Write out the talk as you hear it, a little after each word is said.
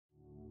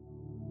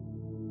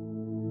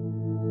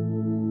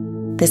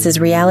This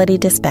is Reality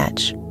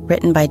Dispatch,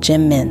 written by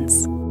Jim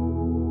Mintz.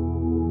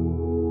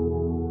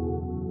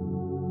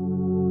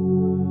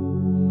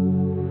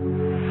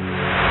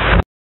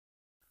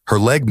 Her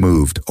leg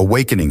moved,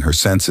 awakening her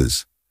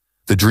senses.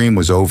 The dream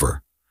was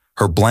over.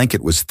 Her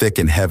blanket was thick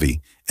and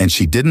heavy, and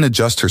she didn't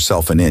adjust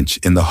herself an inch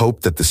in the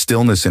hope that the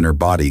stillness in her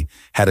body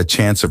had a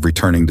chance of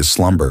returning to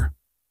slumber.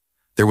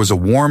 There was a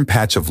warm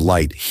patch of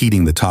light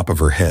heating the top of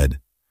her head.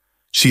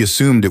 She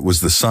assumed it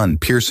was the sun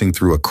piercing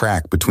through a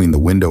crack between the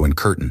window and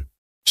curtain.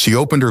 She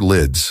opened her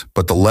lids,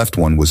 but the left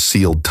one was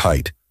sealed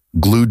tight,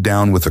 glued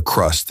down with a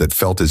crust that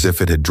felt as if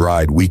it had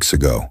dried weeks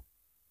ago.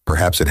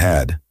 Perhaps it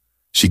had.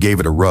 She gave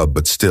it a rub,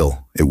 but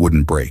still, it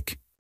wouldn't break.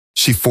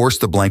 She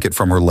forced the blanket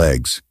from her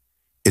legs.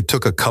 It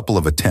took a couple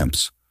of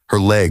attempts. Her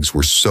legs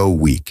were so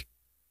weak.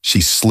 She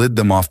slid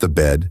them off the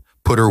bed,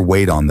 put her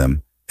weight on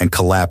them, and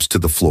collapsed to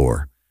the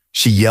floor.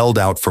 She yelled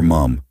out for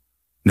Mom.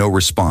 No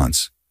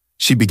response.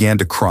 She began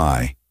to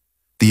cry.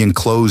 The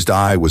enclosed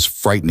eye was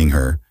frightening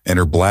her, and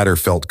her bladder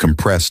felt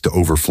compressed to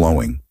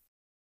overflowing.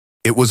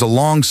 It was a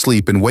long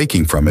sleep, and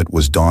waking from it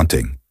was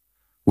daunting.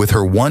 With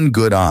her one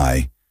good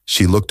eye,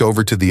 she looked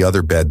over to the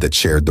other bed that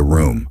shared the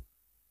room.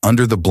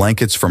 Under the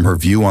blankets from her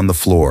view on the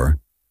floor,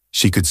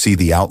 she could see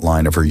the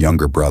outline of her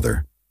younger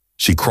brother.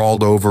 She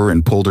crawled over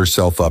and pulled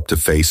herself up to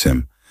face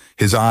him.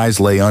 His eyes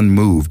lay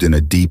unmoved in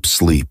a deep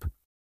sleep.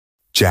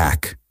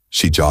 "Jack,"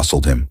 she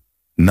jostled him.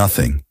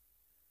 "Nothing."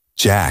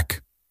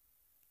 "Jack."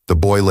 The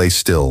boy lay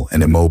still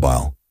and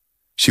immobile.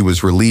 She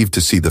was relieved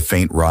to see the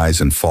faint rise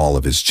and fall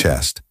of his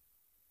chest.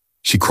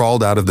 She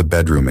crawled out of the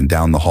bedroom and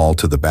down the hall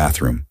to the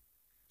bathroom.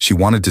 She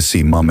wanted to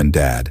see Mom and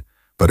Dad,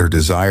 but her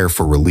desire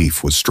for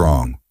relief was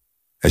strong.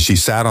 As she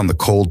sat on the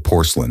cold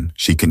porcelain,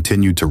 she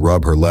continued to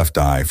rub her left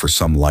eye for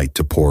some light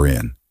to pour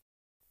in.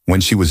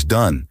 When she was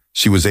done,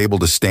 she was able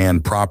to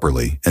stand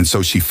properly, and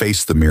so she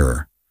faced the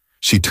mirror.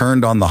 She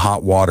turned on the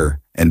hot water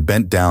and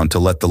bent down to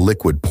let the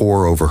liquid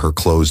pour over her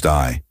closed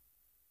eye.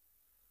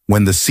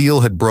 When the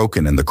seal had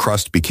broken and the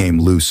crust became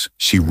loose,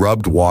 she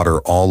rubbed water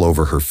all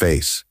over her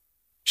face.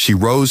 She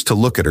rose to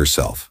look at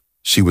herself.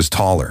 She was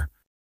taller.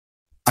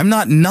 "I'm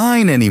not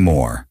 9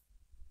 anymore."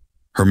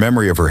 Her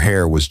memory of her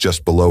hair was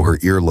just below her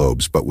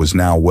earlobes but was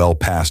now well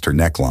past her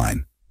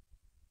neckline.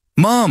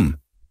 "Mom!"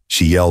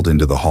 She yelled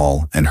into the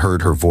hall and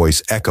heard her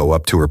voice echo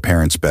up to her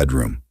parents'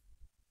 bedroom.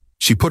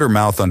 She put her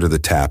mouth under the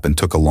tap and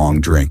took a long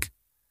drink.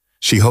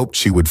 She hoped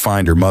she would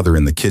find her mother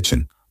in the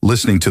kitchen,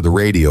 listening to the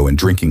radio and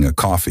drinking a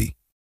coffee.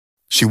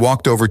 She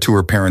walked over to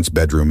her parents'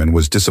 bedroom and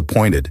was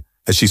disappointed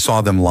as she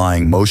saw them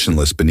lying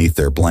motionless beneath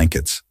their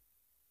blankets.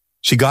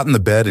 She got in the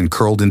bed and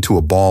curled into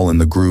a ball in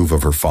the groove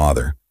of her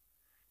father.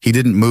 He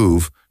didn't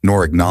move,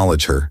 nor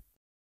acknowledge her.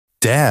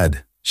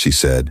 "Dad," she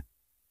said.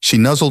 She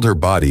nuzzled her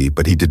body,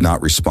 but he did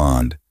not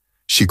respond.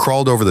 She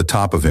crawled over the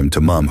top of him to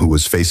Mom, who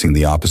was facing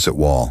the opposite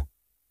wall.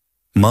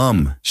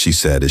 "Mom," she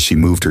said as she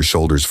moved her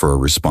shoulders for a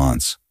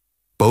response.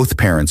 Both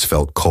parents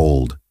felt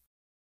cold.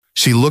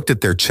 She looked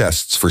at their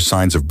chests for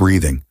signs of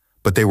breathing,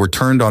 but they were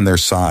turned on their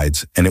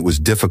sides, and it was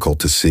difficult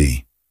to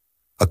see.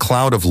 A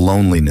cloud of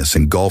loneliness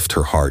engulfed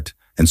her heart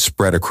and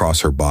spread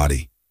across her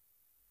body.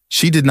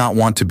 She did not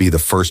want to be the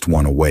first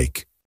one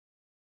awake.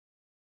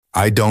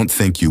 "I don't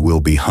think you will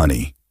be,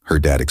 honey," her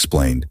dad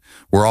explained.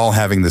 "We're all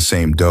having the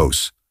same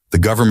dose. The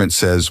government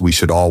says we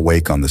should all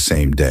wake on the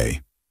same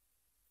day."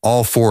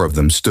 All 4 of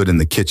them stood in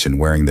the kitchen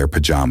wearing their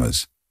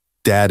pajamas.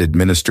 Dad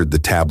administered the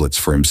tablets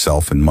for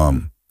himself and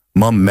Mom.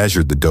 Mom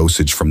measured the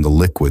dosage from the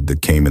liquid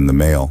that came in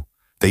the mail.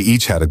 They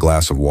each had a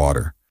glass of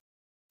water.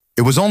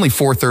 It was only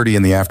 4:30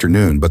 in the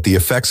afternoon, but the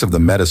effects of the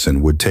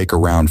medicine would take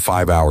around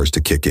 5 hours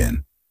to kick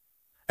in.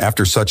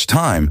 After such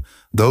time,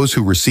 those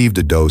who received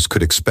a dose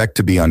could expect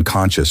to be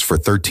unconscious for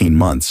 13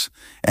 months,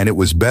 and it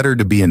was better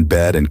to be in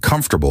bed and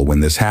comfortable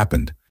when this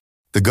happened.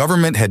 The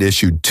government had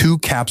issued 2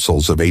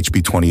 capsules of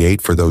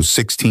HB28 for those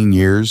 16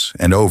 years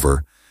and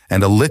over,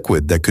 and a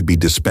liquid that could be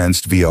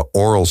dispensed via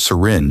oral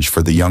syringe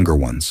for the younger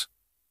ones.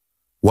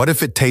 "What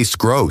if it tastes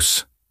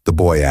gross?" the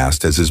boy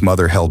asked as his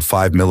mother held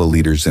 5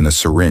 milliliters in a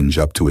syringe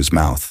up to his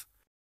mouth.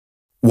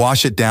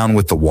 "Wash it down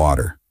with the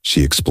water,"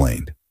 she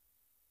explained.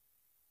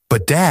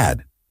 "But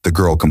Dad," the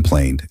girl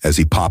complained as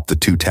he popped the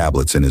 2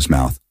 tablets in his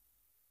mouth.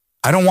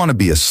 "I don't want to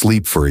be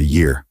asleep for a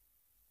year.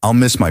 I'll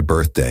miss my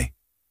birthday."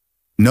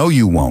 "No,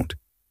 you won't.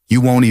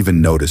 You won't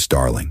even notice,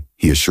 darling,"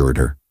 he assured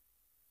her.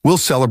 "We'll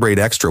celebrate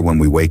extra when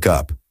we wake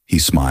up," he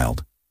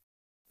smiled.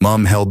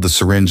 Mom held the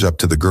syringe up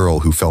to the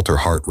girl, who felt her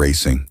heart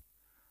racing.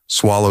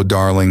 "Swallow,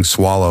 darling,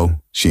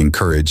 swallow," she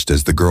encouraged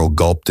as the girl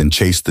gulped and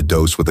chased the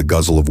dose with a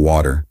guzzle of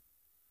water.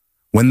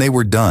 When they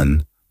were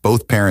done,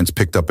 both parents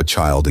picked up a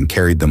child and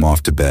carried them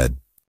off to bed.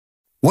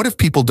 "What if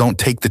people don't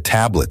take the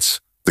tablets?"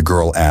 the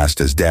girl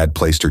asked as Dad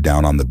placed her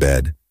down on the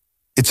bed.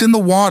 "It's in the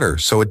water,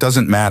 so it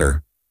doesn't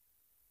matter."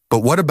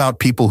 "But what about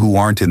people who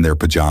aren't in their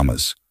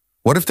pajamas?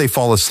 What if they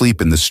fall asleep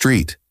in the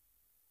street?"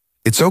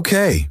 "It's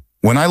okay.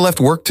 When I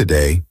left work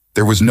today,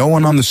 there was no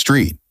one on the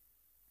street.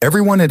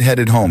 Everyone had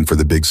headed home for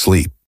the big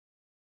sleep."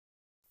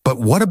 "But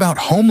what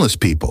about homeless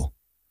people?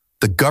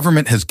 The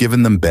government has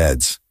given them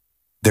beds.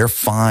 They're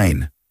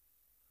fine."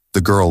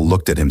 The girl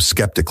looked at him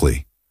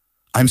skeptically.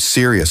 "I'm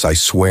serious, I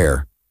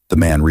swear," the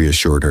man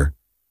reassured her.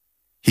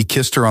 He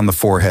kissed her on the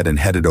forehead and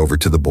headed over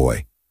to the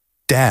boy.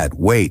 "Dad,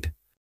 wait."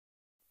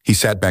 He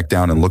sat back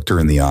down and looked her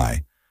in the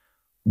eye.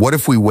 "What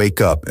if we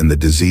wake up and the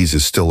disease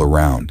is still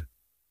around?"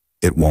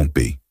 "It won't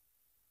be."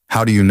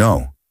 "How do you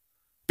know?"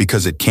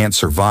 "Because it can't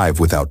survive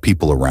without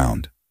people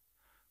around."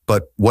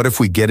 "But what if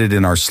we get it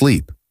in our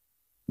sleep?"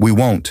 "We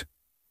won't."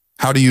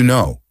 "How do you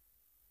know?"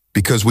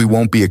 "Because we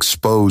won't be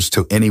exposed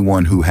to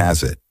anyone who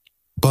has it."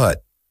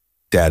 "But,"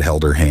 Dad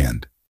held her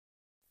hand.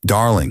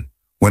 "Darling,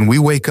 when we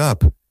wake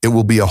up, it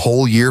will be a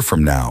whole year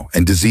from now,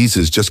 and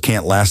diseases just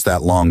can't last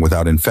that long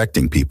without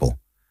infecting people.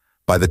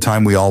 By the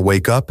time we all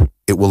wake up,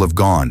 it will have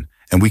gone,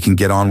 and we can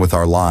get on with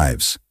our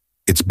lives.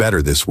 It's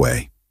better this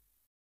way."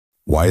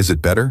 "Why is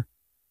it better?"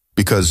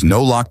 "Because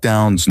no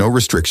lockdowns, no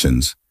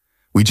restrictions.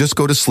 We just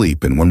go to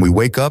sleep, and when we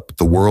wake up,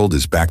 the world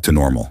is back to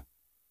normal."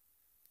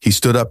 He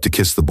stood up to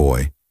kiss the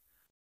boy.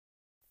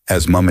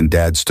 As Mom and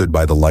Dad stood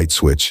by the light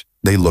switch,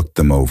 they looked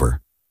them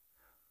over.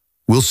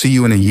 "We'll see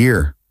you in a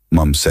year,"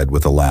 Mom said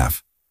with a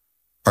laugh.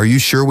 "Are you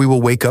sure we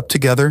will wake up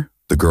together?"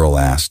 the girl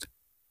asked.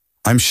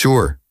 "I'm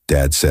sure,"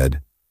 Dad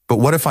said. "But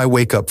what if I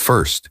wake up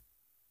first?"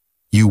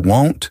 "You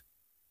won't?"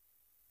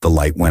 The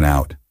light went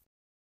out.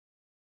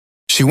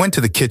 She went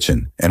to the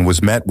kitchen and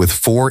was met with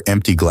 4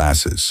 empty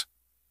glasses.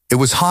 It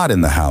was hot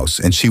in the house,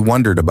 and she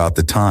wondered about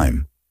the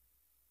time.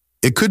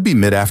 It could be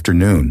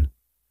mid-afternoon.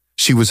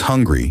 She was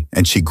hungry,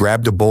 and she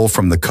grabbed a bowl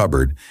from the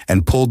cupboard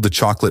and pulled the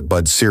chocolate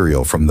bud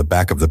cereal from the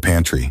back of the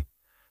pantry.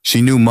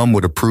 She knew Mom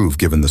would approve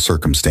given the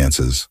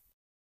circumstances.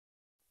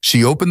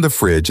 She opened the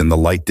fridge and the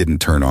light didn't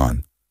turn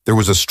on. There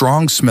was a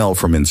strong smell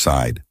from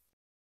inside.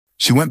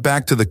 She went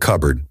back to the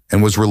cupboard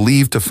and was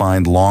relieved to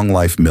find Long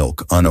Life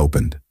milk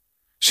unopened.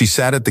 She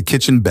sat at the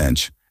kitchen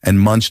bench and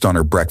munched on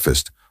her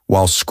breakfast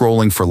while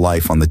scrolling for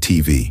life on the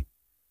TV.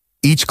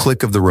 Each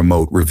click of the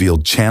remote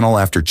revealed channel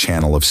after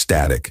channel of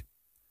static.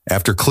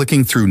 After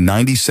clicking through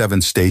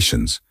 97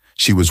 stations,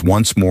 she was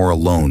once more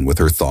alone with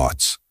her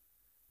thoughts.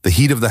 The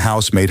heat of the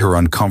house made her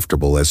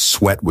uncomfortable as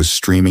sweat was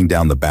streaming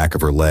down the back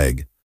of her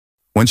leg.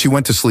 When she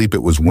went to sleep,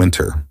 it was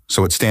winter,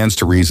 so it stands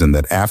to reason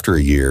that after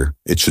a year,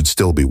 it should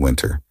still be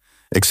winter,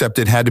 except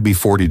it had to be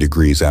 40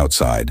 degrees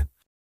outside.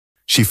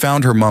 She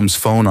found her mom's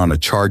phone on a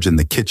charge in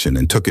the kitchen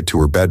and took it to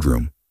her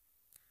bedroom.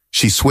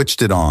 She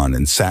switched it on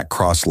and sat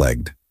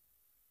cross-legged.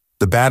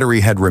 The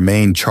battery had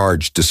remained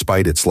charged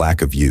despite its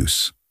lack of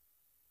use.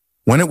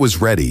 When it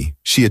was ready,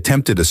 she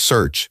attempted a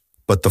search,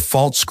 but the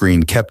fault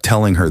screen kept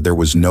telling her there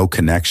was no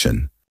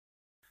connection.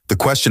 The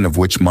question of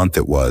which month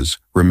it was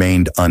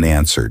remained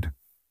unanswered.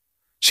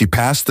 She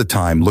passed the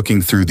time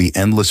looking through the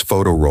endless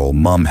photo roll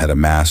Mom had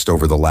amassed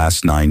over the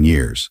last 9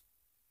 years.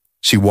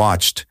 She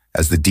watched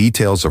as the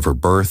details of her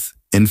birth,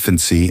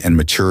 infancy, and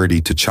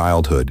maturity to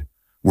childhood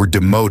were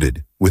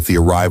demoted with the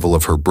arrival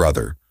of her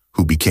brother,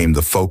 who became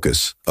the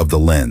focus of the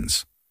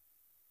lens.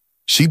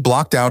 She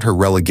blocked out her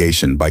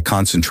relegation by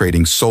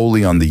concentrating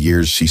solely on the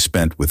years she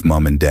spent with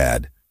Mom and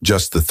Dad,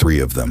 just the 3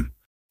 of them.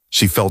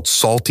 She felt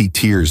salty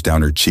tears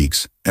down her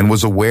cheeks and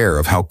was aware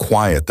of how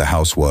quiet the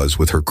house was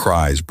with her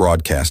cries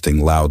broadcasting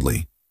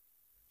loudly.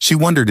 She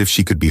wondered if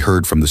she could be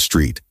heard from the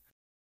street.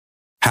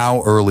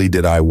 How early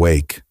did I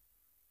wake?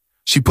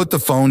 She put the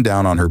phone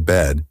down on her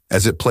bed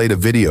as it played a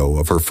video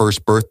of her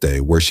first birthday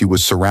where she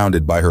was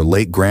surrounded by her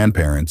late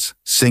grandparents,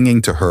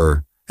 singing to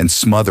her and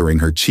smothering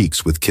her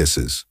cheeks with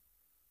kisses.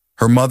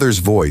 Her mother's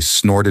voice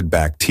snorted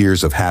back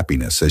tears of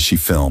happiness as she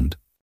filmed.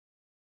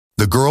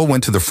 The girl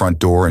went to the front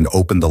door and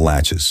opened the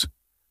latches.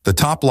 The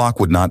top lock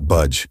would not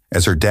budge,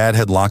 as her dad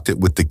had locked it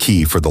with the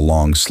key for the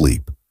long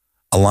sleep.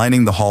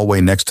 Aligning the hallway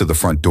next to the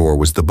front door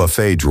was the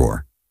buffet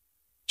drawer.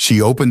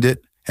 She opened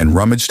it and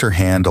rummaged her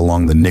hand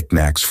along the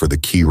knickknacks for the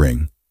key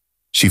ring.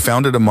 She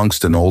found it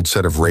amongst an old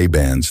set of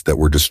Ray-Bans that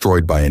were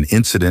destroyed by an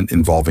incident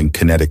involving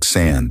kinetic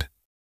sand.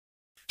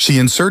 She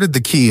inserted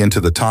the key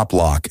into the top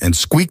lock and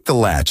squeaked the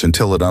latch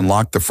until it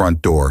unlocked the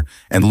front door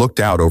and looked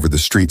out over the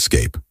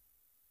streetscape.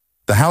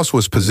 The house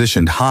was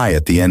positioned high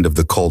at the end of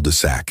the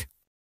cul-de-sac.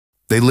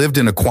 They lived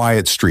in a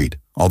quiet street,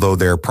 although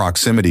their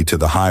proximity to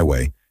the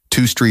highway,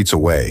 2 streets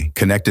away,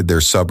 connected their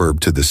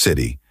suburb to the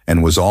city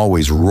and was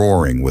always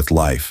roaring with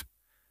life,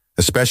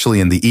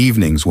 especially in the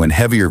evenings when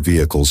heavier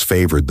vehicles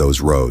favored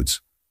those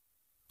roads.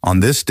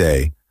 On this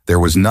day, there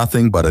was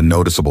nothing but a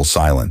noticeable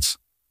silence.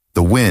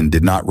 The wind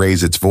did not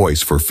raise its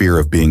voice for fear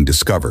of being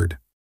discovered.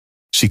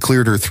 She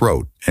cleared her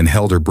throat and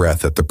held her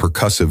breath at the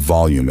percussive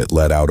volume it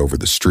let out over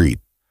the street.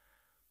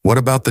 What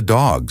about the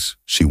dogs?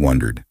 She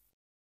wondered.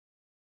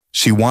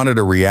 She wanted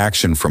a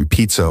reaction from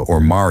Pizza or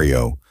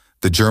Mario,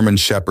 the German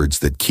shepherds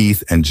that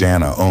Keith and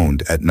Jana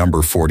owned at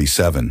number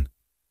 47.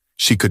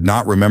 She could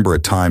not remember a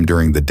time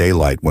during the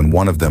daylight when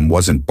one of them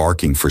wasn't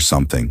barking for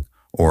something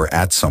or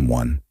at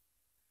someone.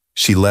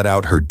 She let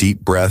out her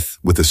deep breath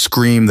with a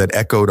scream that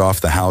echoed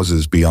off the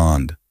houses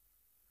beyond.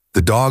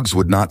 The dogs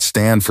would not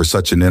stand for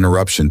such an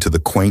interruption to the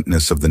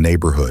quaintness of the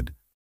neighborhood.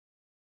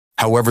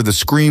 However, the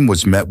scream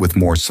was met with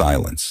more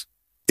silence.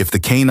 If the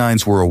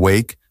canines were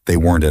awake, they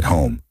weren't at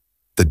home.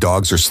 The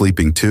dogs are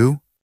sleeping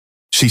too?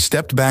 She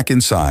stepped back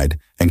inside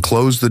and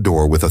closed the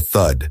door with a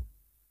thud.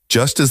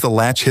 Just as the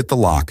latch hit the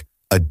lock,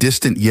 a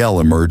distant yell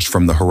emerged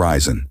from the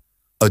horizon.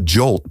 A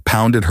jolt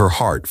pounded her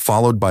heart,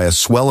 followed by a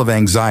swell of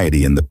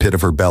anxiety in the pit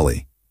of her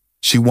belly.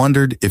 She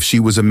wondered if she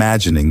was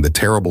imagining the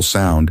terrible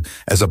sound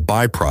as a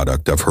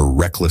byproduct of her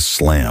reckless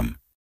slam.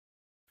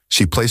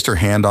 She placed her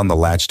hand on the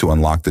latch to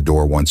unlock the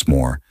door once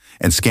more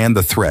and scanned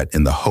the threat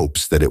in the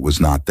hopes that it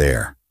was not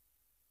there.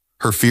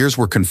 Her fears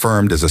were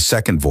confirmed as a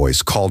second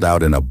voice called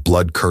out in a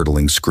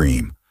blood-curdling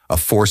scream, a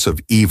force of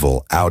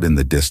evil out in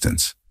the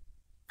distance.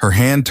 Her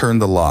hand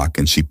turned the lock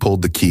and she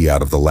pulled the key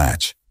out of the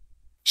latch.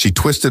 She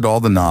twisted all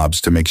the knobs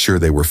to make sure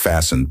they were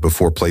fastened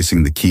before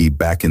placing the key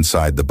back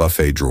inside the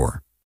buffet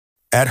drawer.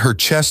 At her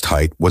chest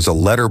height was a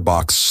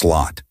letterbox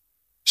slot.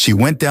 She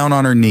went down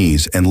on her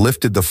knees and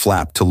lifted the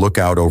flap to look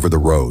out over the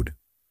road.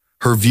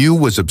 Her view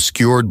was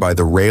obscured by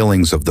the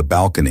railings of the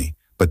balcony,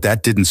 but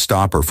that didn't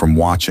stop her from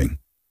watching.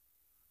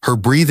 Her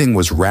breathing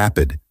was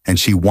rapid, and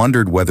she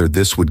wondered whether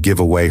this would give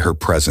away her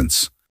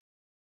presence.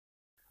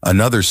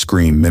 Another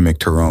scream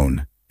mimicked her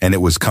own, and it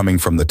was coming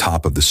from the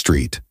top of the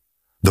street.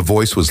 The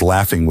voice was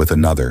laughing with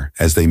another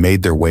as they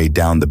made their way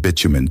down the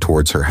bitumen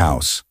towards her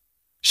house.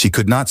 She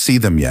could not see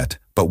them yet,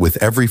 but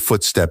with every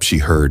footstep she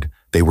heard,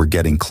 they were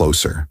getting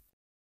closer.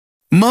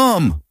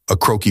 "Mom!" a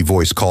croaky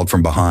voice called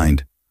from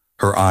behind.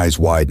 Her eyes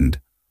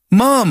widened.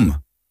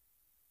 "Mom!"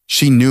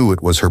 She knew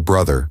it was her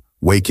brother,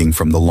 waking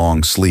from the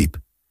long sleep.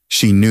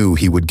 She knew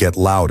he would get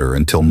louder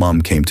until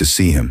Mom came to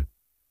see him.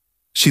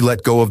 She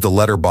let go of the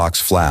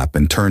letterbox flap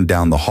and turned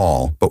down the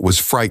hall, but was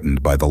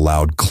frightened by the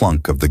loud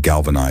clunk of the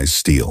galvanized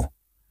steel.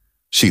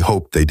 She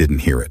hoped they didn't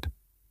hear it.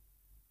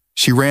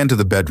 She ran to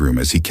the bedroom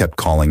as he kept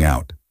calling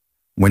out.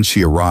 When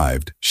she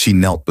arrived, she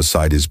knelt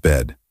beside his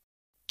bed.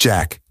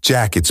 Jack,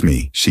 it's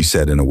me," she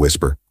said in a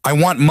whisper. "I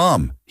want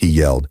Mom," he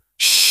yelled.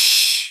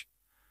 "Shh."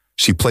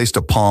 She placed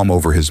a palm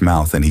over his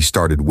mouth and he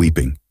started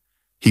weeping.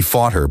 He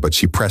fought her, but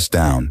she pressed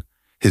down.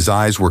 His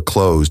eyes were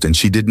closed and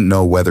she didn't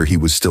know whether he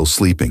was still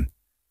sleeping.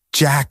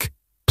 "Jack,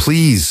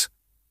 please."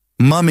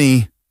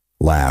 "Mummy,"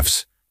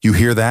 laughs. "You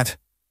hear that?"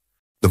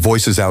 The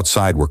voices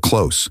outside were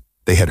close.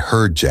 They had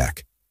heard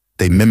Jack.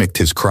 They mimicked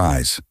his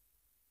cries.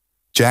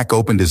 Jack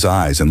opened his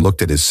eyes and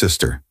looked at his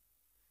sister.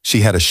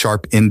 She had a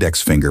sharp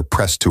index finger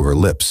pressed to her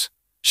lips.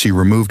 She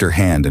removed her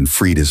hand and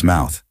freed his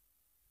mouth.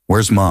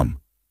 "Where's Mom?"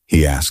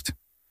 he asked.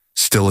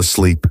 "Still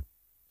asleep,"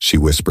 she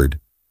whispered.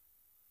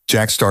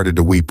 Jack started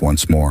to weep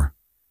once more.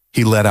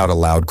 He let out a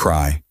loud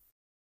cry.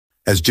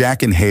 As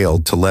Jack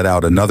inhaled to let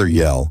out another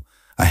yell,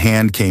 a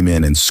hand came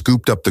in and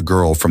scooped up the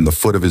girl from the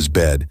foot of his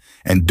bed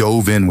and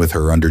dove in with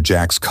her under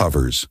Jack's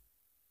covers.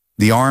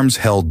 The arms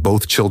held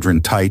both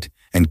children tight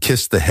and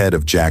kissed the head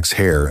of Jack's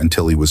hair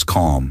until he was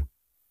calm.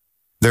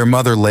 Their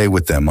mother lay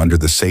with them under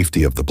the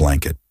safety of the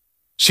blanket.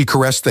 She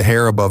caressed the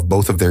hair above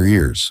both of their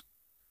ears.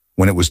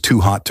 When it was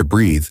too hot to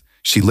breathe,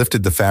 she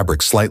lifted the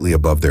fabric slightly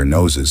above their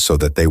noses so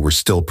that they were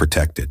still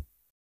protected.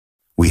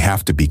 "We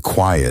have to be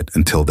quiet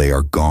until they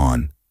are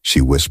gone,"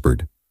 she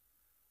whispered.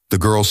 The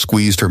girl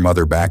squeezed her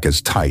mother back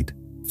as tight,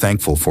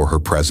 thankful for her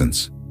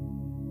presence.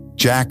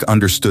 Jack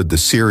understood the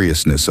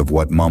seriousness of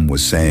what Mom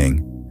was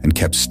saying and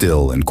kept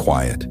still and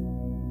quiet.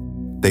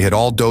 They had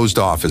all dozed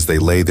off as they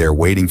lay there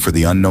waiting for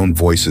the unknown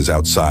voices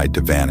outside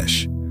to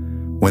vanish.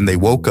 When they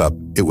woke up,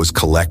 it was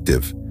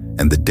collective,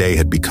 and the day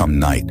had become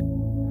night.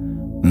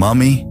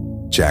 "Mummy,"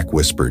 Jack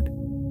whispered.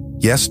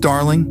 "Yes,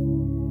 darling?"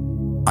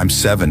 "I'm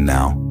 7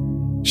 now."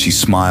 She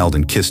smiled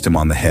and kissed him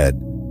on the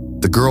head.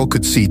 The girl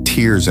could see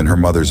tears in her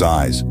mother's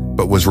eyes,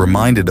 but was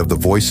reminded of the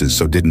voices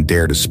so didn't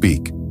dare to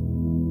speak.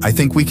 "I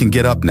think we can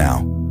get up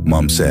now,"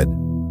 Mom said.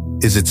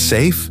 "Is it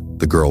safe?"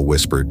 the girl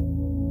whispered.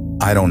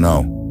 "I don't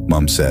know,"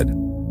 Mom said.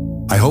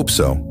 "I hope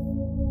so."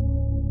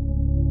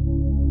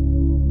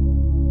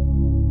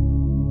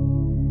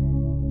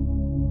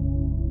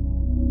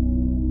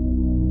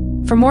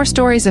 For more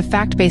stories of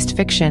fact-based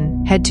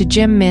fiction, head to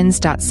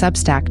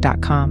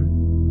jimmins.substack.com.